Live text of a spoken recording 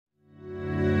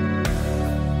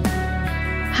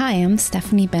Hi, I'm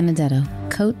Stephanie Benedetto,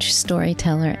 coach,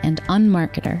 storyteller, and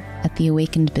unmarketer at The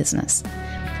Awakened Business.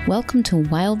 Welcome to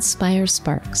Wildspire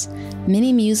Sparks,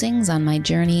 mini musings on my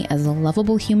journey as a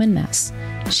lovable human mess,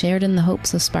 shared in the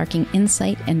hopes of sparking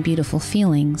insight and beautiful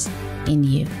feelings in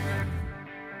you.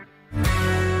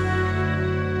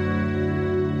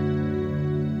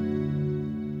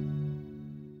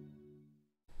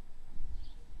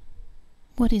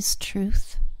 What is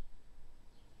truth?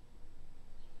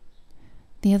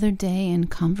 The other day, in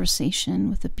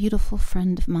conversation with a beautiful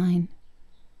friend of mine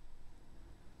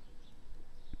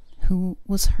who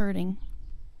was hurting,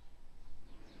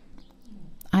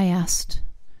 I asked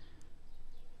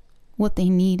what they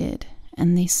needed,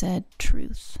 and they said,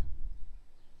 truth.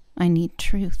 I need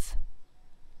truth.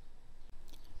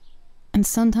 And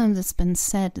sometimes it's been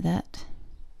said that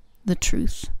the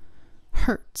truth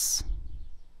hurts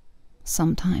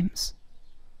sometimes,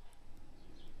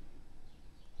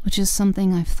 which is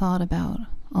something I've thought about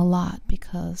a lot,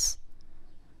 because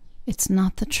it's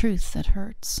not the truth that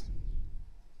hurts.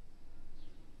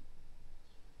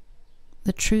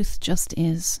 The truth just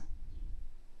is.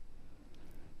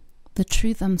 The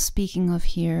truth I'm speaking of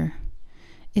here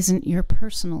isn't your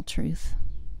personal truth,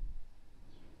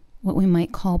 what we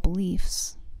might call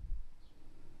beliefs.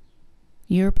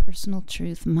 Your personal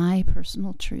truth, my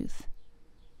personal truth,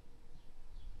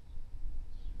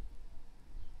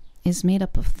 is made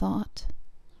up of thought.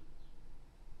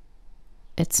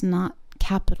 It's not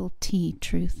capital T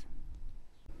truth.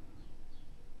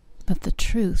 But the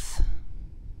truth,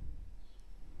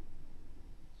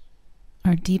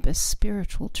 our deepest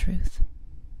spiritual truth,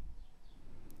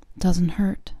 doesn't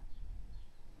hurt.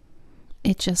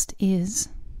 It just is.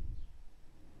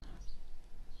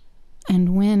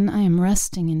 And when I am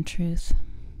resting in truth,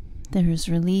 there is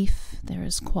relief, there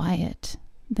is quiet,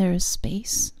 there is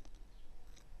space,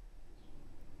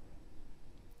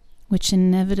 which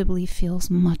inevitably feels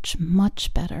much,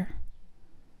 much better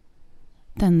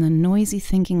than the noisy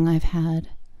thinking I've had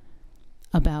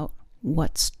about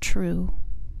what's true,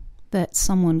 that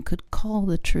someone could call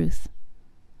the truth,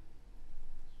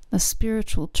 a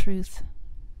spiritual truth.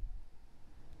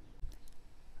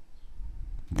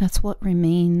 That's what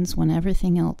remains when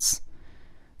everything else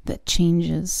that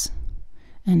changes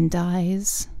and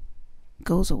dies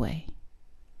goes away.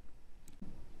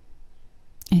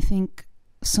 I think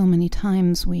so many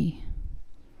times we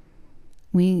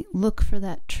look for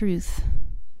that truth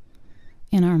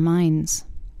in our minds,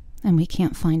 and we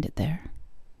can't find it there.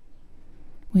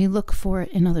 We look for it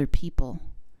in other people.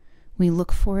 We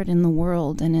look for it in the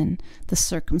world and in the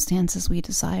circumstances we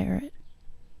desire it,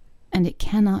 and it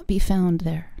cannot be found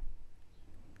there.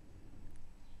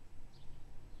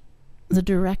 The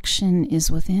direction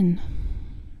is within.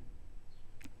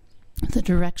 The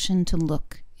direction to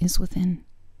look is within.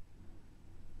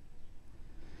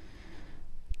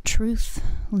 Truth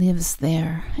lives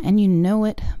there, and you know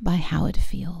it by how it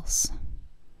feels.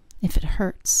 If it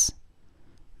hurts,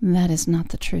 that is not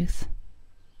the truth.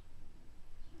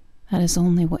 That is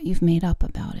only what you've made up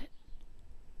about it.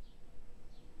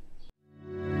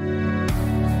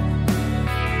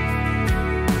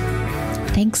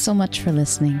 Thanks so much for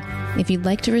listening. If you'd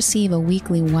like to receive a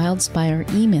weekly Wildspire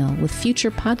email with future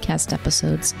podcast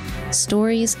episodes,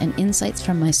 stories, and insights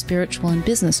from my spiritual and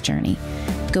business journey,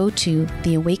 go to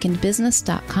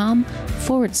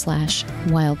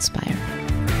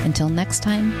theawakenedbusiness.com/Wildspire. Until next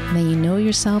time, may you know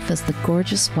yourself as the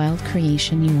gorgeous wild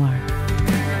creation you are.